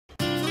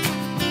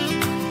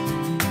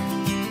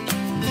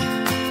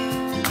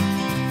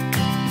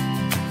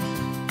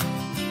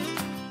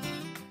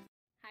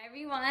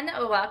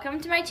everyone, welcome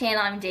to my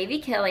channel. I'm Davy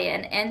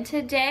Killian, and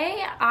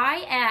today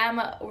I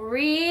am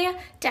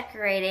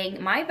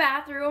redecorating my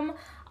bathroom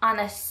on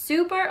a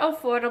super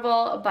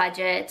affordable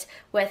budget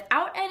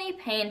without any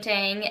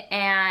painting,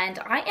 and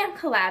I am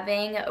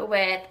collabing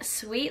with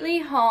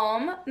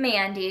Simplyhome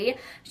Mandi.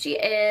 She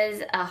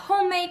is a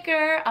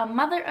homemaker, a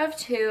mother of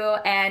two,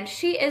 and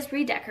she is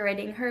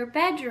redecorating her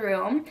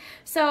bedroom.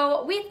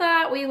 So we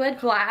thought we would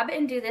collab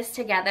and do this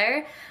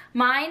together.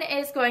 Mine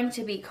is going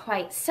to be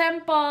quite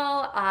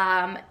simple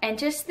and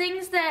just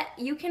things that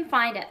you can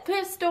find at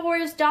thrift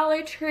stores,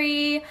 Dollar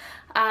Tree,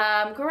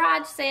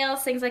 garage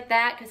sales, things like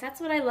that, because that's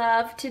what I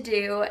love to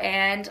do,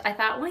 and I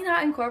thought, why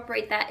not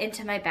incorporate that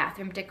into my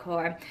bathroom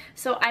decor?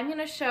 So I'm going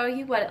to show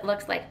you what it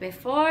looks like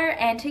before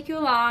and take you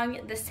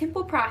along the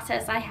simple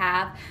process I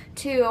have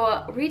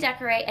to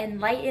redecorate and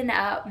lighten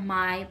up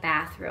my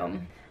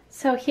bathroom.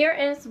 So here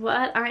is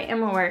what I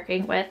am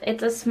working with.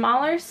 It's a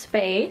smaller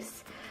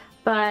space,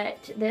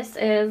 but this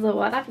is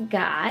what I've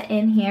got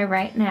in here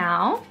right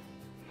now.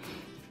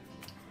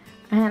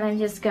 And I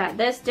just got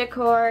this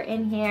decor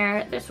in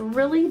here, this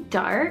really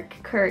dark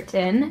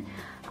curtain.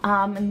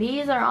 And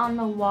these are on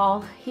the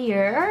wall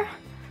here.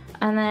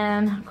 And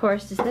then, of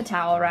course, just the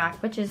towel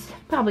rack, which is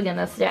probably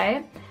gonna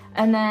stay.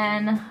 And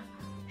then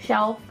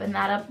shelf and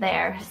that up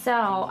there.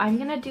 So I'm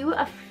gonna do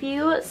a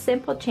few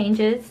simple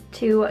changes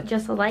to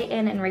just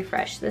lighten and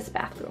refresh this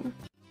bathroom.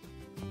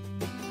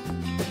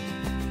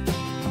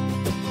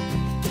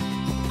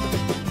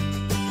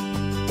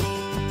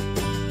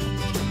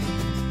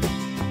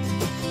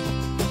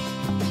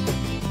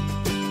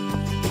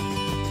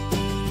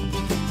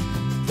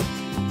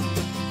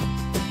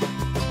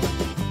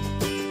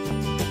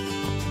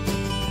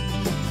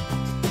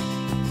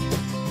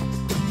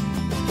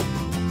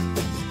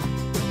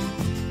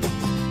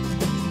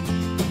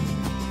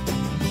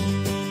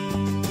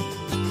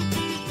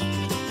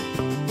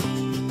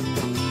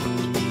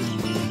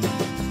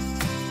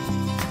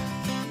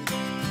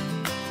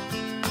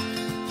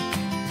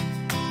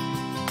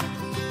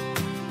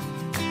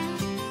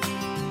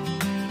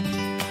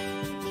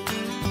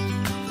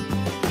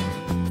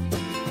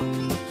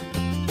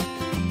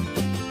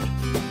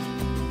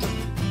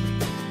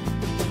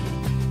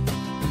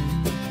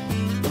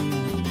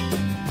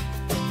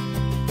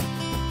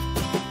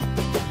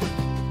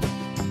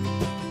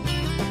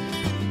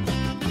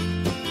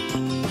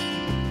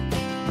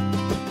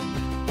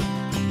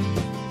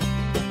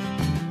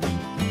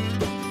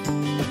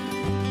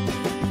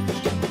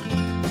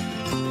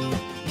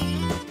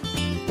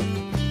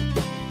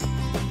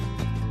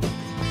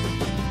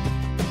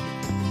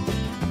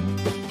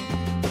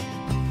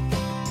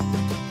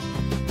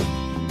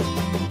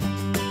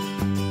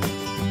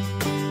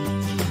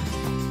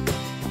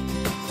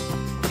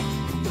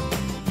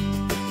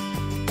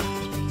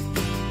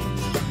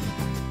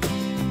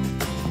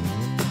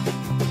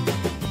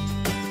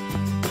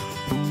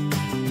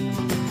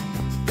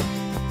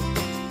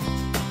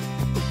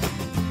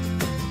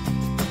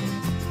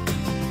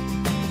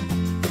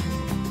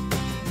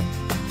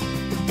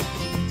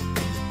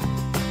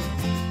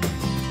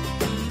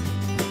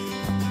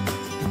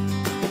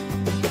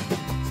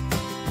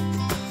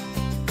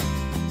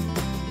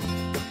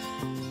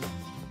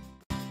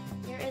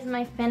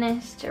 My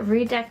finished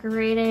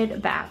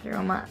redecorated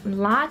bathroom, a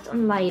lot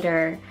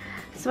lighter.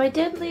 So I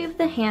did leave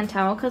the hand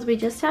towel because we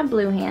just have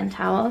blue hand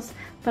towels,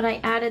 but I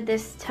added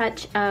this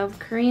touch of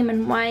cream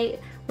and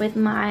white with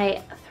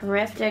my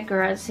Thrifted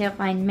garage sale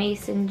fine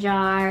mason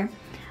jar.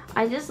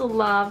 I just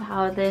love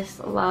how this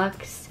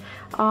looks.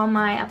 All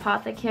my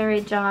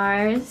apothecary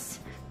jars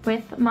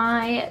with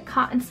my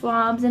cotton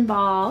swabs and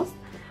balls,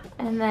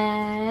 and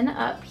then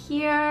up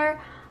here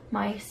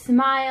my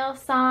smile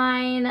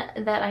sign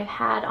that I've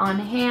had on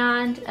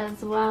hand,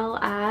 as well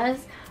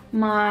as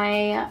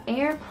my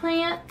air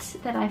plant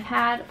that I've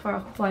had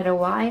for quite a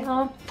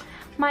while.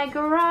 My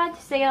garage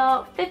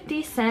sale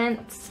 50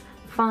 cents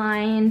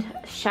find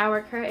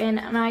shower curtain,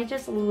 and I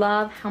just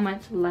love how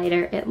much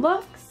lighter it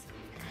looks.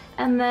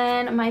 And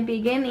then my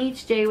begin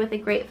each day with a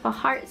grateful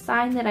heart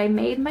sign that I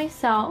made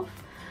myself.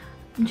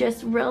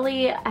 Just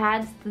really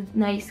adds the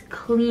nice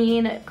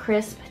clean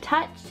crisp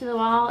touch to the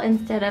wall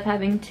instead of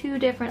having two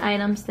different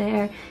items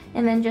there,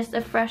 and then just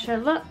a fresher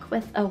look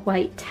with a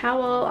white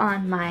towel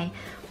on my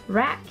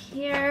rack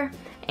here.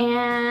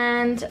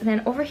 And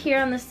then over here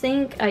on the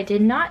sink, I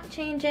did not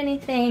change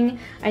anything.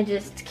 I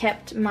just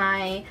kept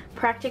my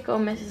practical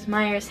Mrs.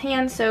 Meyer's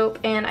hand soap,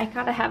 and I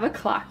gotta have a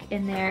clock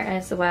in there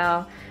as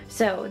well.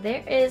 So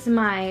there is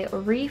my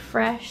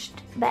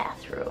refreshed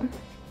bathroom.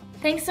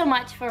 Thanks so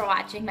much for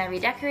watching my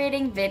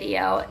redecorating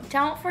video.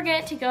 Don't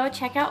forget to go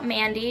check out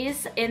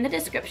Mandi's in the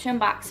description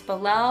box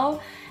below.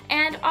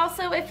 And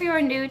also, if you're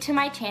new to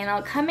my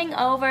channel, coming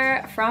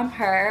over from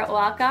her,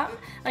 welcome.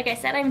 Like I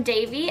said, I'm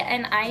Davy,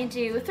 and I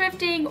do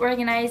thrifting,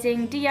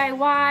 organizing,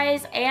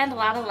 DIYs, and a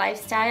lot of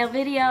lifestyle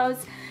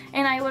videos.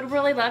 And I would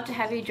really love to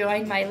have you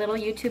join my little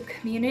YouTube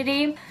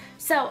community.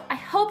 So I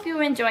hope you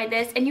enjoyed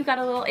this and you got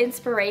a little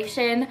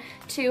inspiration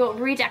to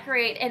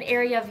redecorate an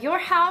area of your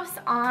house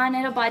on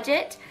a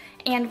budget.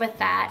 And with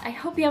that, I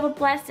hope you have a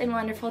blessed and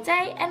wonderful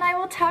day, and I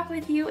will talk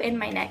with you in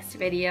my next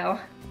video.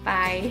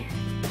 Bye.